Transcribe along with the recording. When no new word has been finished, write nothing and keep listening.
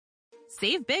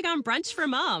Save big on brunch for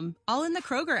mom, all in the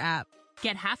Kroger app.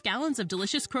 Get half gallons of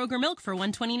delicious Kroger milk for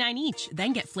 $1.29 each.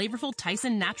 Then get flavorful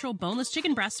Tyson natural boneless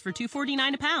chicken breasts for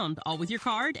 $2.49 a pound, all with your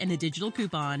card and a digital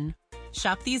coupon.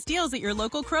 Shop these deals at your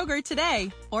local Kroger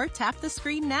today, or tap the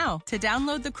screen now to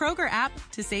download the Kroger app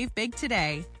to save big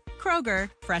today. Kroger,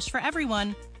 fresh for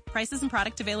everyone. Prices and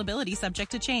product availability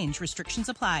subject to change. Restrictions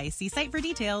apply. See site for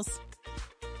details.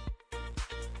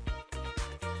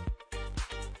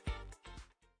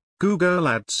 Google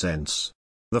AdSense,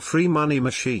 the free money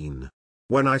machine.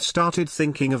 When I started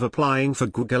thinking of applying for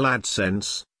Google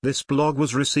AdSense, this blog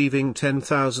was receiving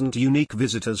 10,000 unique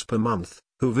visitors per month,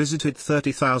 who visited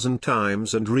 30,000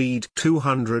 times and read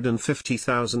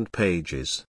 250,000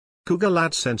 pages. Google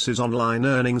AdSense's online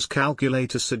earnings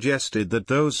calculator suggested that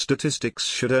those statistics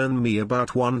should earn me about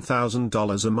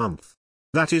 $1,000 a month.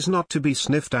 That is not to be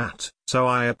sniffed at, so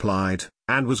I applied,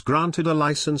 and was granted a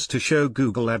license to show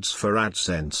Google Ads for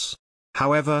AdSense.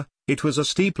 However, it was a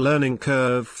steep learning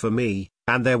curve for me,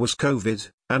 and there was COVID,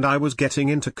 and I was getting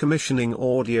into commissioning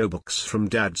audiobooks from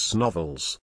Dad's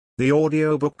novels. The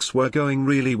audiobooks were going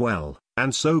really well,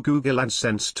 and so Google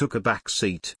AdSense took a back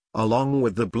seat, along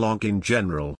with the blog in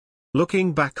general.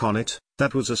 Looking back on it,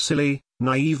 that was a silly,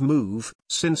 naive move,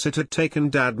 since it had taken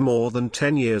Dad more than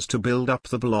 10 years to build up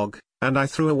the blog, and I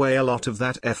threw away a lot of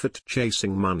that effort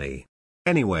chasing money.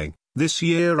 Anyway, this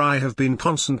year I have been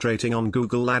concentrating on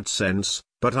Google AdSense,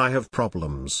 but I have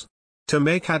problems. To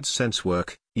make AdSense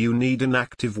work, you need an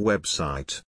active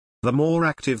website. The more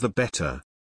active the better.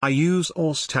 I use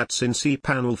AllStats in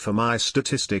cPanel for my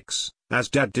statistics, as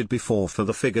Dad did before for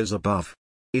the figures above.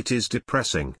 It is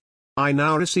depressing. I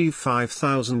now receive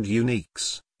 5,000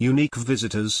 unique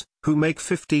visitors, who make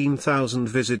 15,000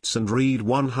 visits and read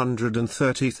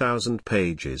 130,000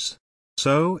 pages.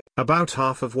 So, about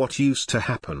half of what used to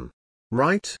happen.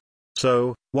 Right?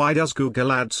 So, why does Google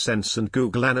AdSense and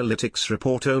Google Analytics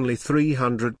report only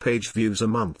 300 page views a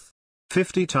month?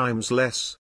 50 times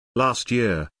less. Last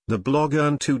year, the blog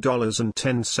earned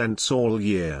 $2.10 all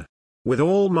year. With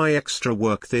all my extra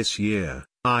work this year,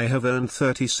 I have earned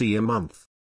 $30 a month.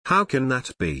 How can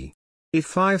that be? If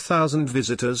 5,000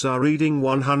 visitors are reading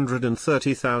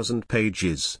 130,000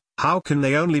 pages, how can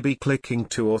they only be clicking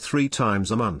 2 or 3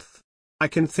 times a month? I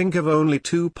can think of only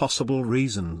 2 possible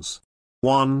reasons.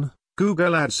 1.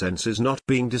 Google AdSense is not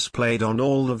being displayed on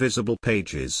all the visible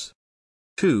pages.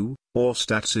 2.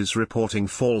 AllStats is reporting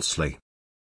falsely.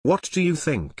 What do you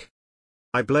think?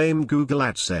 I blame Google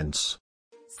AdSense.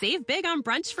 Save big on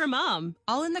brunch for mom,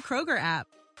 all in the Kroger app.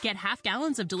 Get half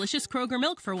gallons of delicious Kroger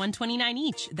milk for $1.29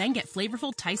 each. Then get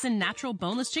flavorful Tyson natural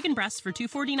boneless chicken breasts for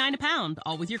 $2.49 a pound,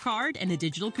 all with your card and a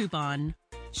digital coupon.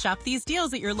 Shop these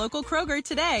deals at your local Kroger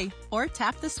today, or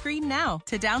tap the screen now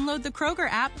to download the Kroger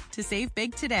app to save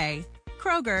big today.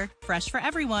 Kroger, fresh for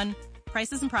everyone.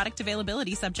 Prices and product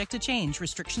availability subject to change.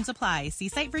 Restrictions apply. See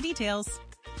site for details.